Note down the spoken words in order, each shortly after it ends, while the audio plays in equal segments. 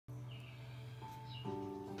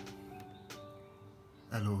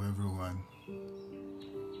Hello everyone,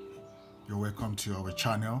 you're welcome to our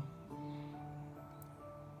channel.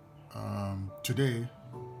 Today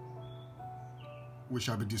we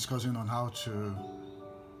shall be discussing on how to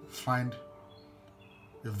find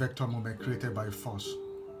a vector moment created by a force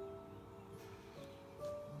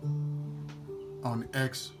on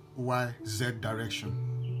X, Y, Z direction.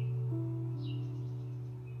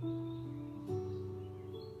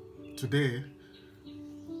 Today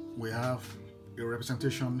we have a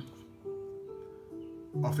representation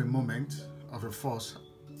of a moment of a force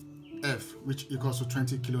F, which equals to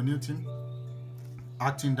 20 kilonewton,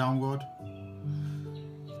 acting downward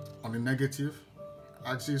on the negative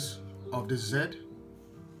axis of the Z.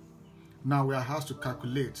 Now we are asked to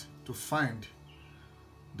calculate to find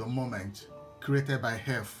the moment created by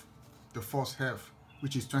F, the force F,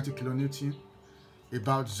 which is 20 kilonewton,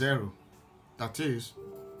 about 0, that is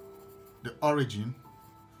the origin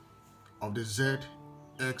of the Z,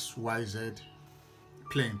 X, Y, Z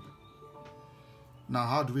plane. Now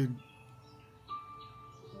how do we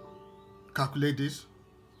calculate this?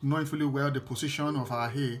 Knowing fully well the position of our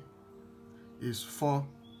A is 4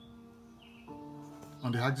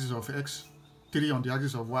 on the axis of X, 3 on the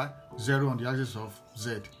axis of Y, 0 on the axis of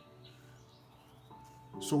Z.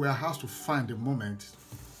 So we are asked to find the moment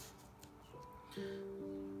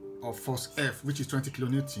of force F, which is 20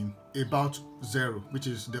 kilonewton, about 0, which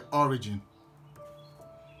is the origin.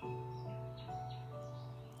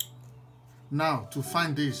 Now, to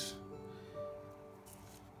find this,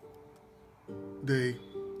 the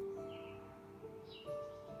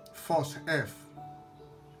force F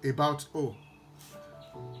about O,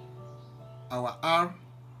 our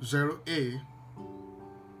R0A,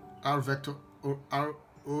 R vector or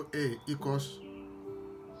ROA equals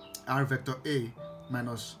R vector A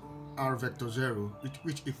minus R vector 0,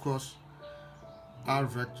 which equals R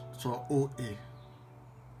vector OA.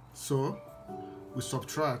 So we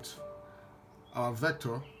subtract our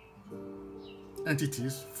vector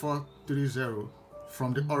entities 4, 3, 0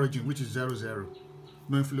 from the origin, which is 0, 0,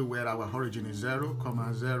 knowing fully where our origin is 0,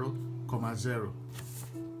 0, 0.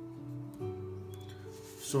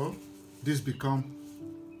 So this becomes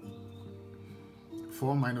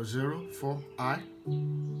 4 minus 0, 4i,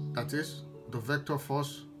 that is the vector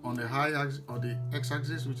force on the y-axis or the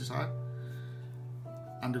x-axis, which is I,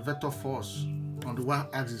 and the vector force on the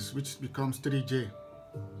y-axis, which becomes 3j.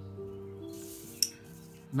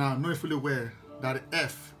 Now, knowing fully aware that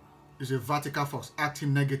F is a vertical force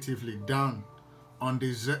acting negatively down on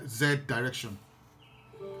the Z direction.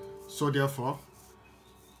 So therefore,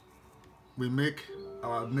 we make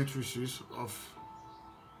our matrices of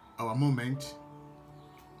our moment,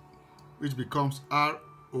 which becomes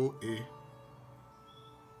ROA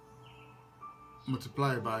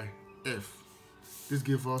multiplied by F. This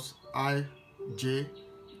gives us I, J,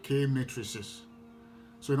 K matrices.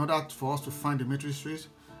 So in order for us to find the matrices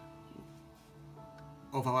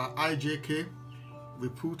of our IJK, we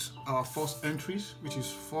put our first entries, which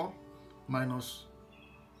is 4 minus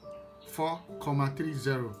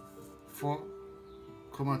 4,30,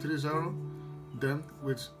 4,30, then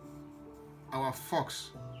with our fox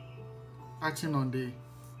acting on the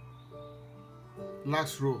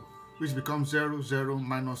last row, which becomes 0, 0,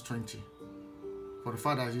 minus 20, for the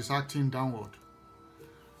fact that it's acting downward.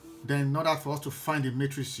 Then in order for us to find the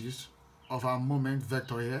matrices of our moment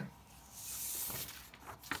vector here,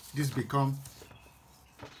 this becomes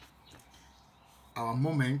our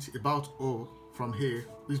moment about O from here,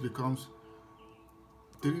 which becomes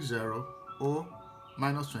 3, 0, O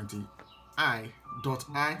minus 20, I dot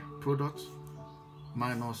I product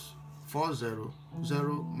minus 4, 0,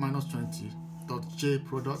 0 minus 20 dot J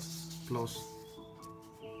product plus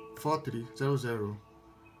 4, 3, 0, 0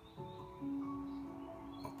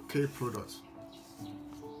 K product.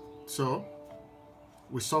 So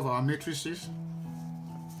we solve our matrices.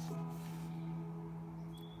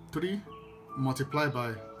 3 multiplied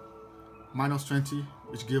by minus 20,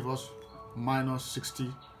 which gave us minus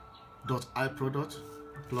 60 dot I product,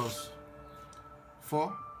 plus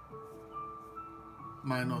 4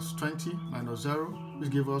 minus 20 minus 0, which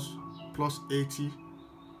gave us plus 80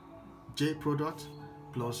 J product,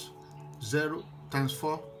 plus 0 times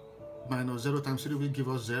 4 minus 0 times 3 will give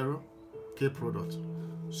us 0 K product.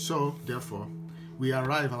 So therefore we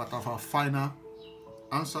arrive at our final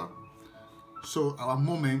answer. So our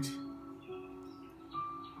moment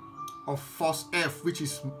of force F, which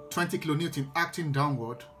is 20 kilonewton acting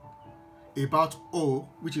downward about O,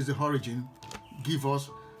 which is the origin, give us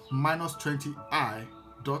minus 20I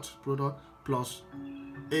dot product plus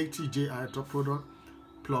 80JI dot product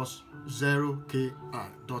plus 0KI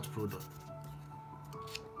dot product.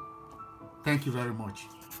 Thank Thank you very much.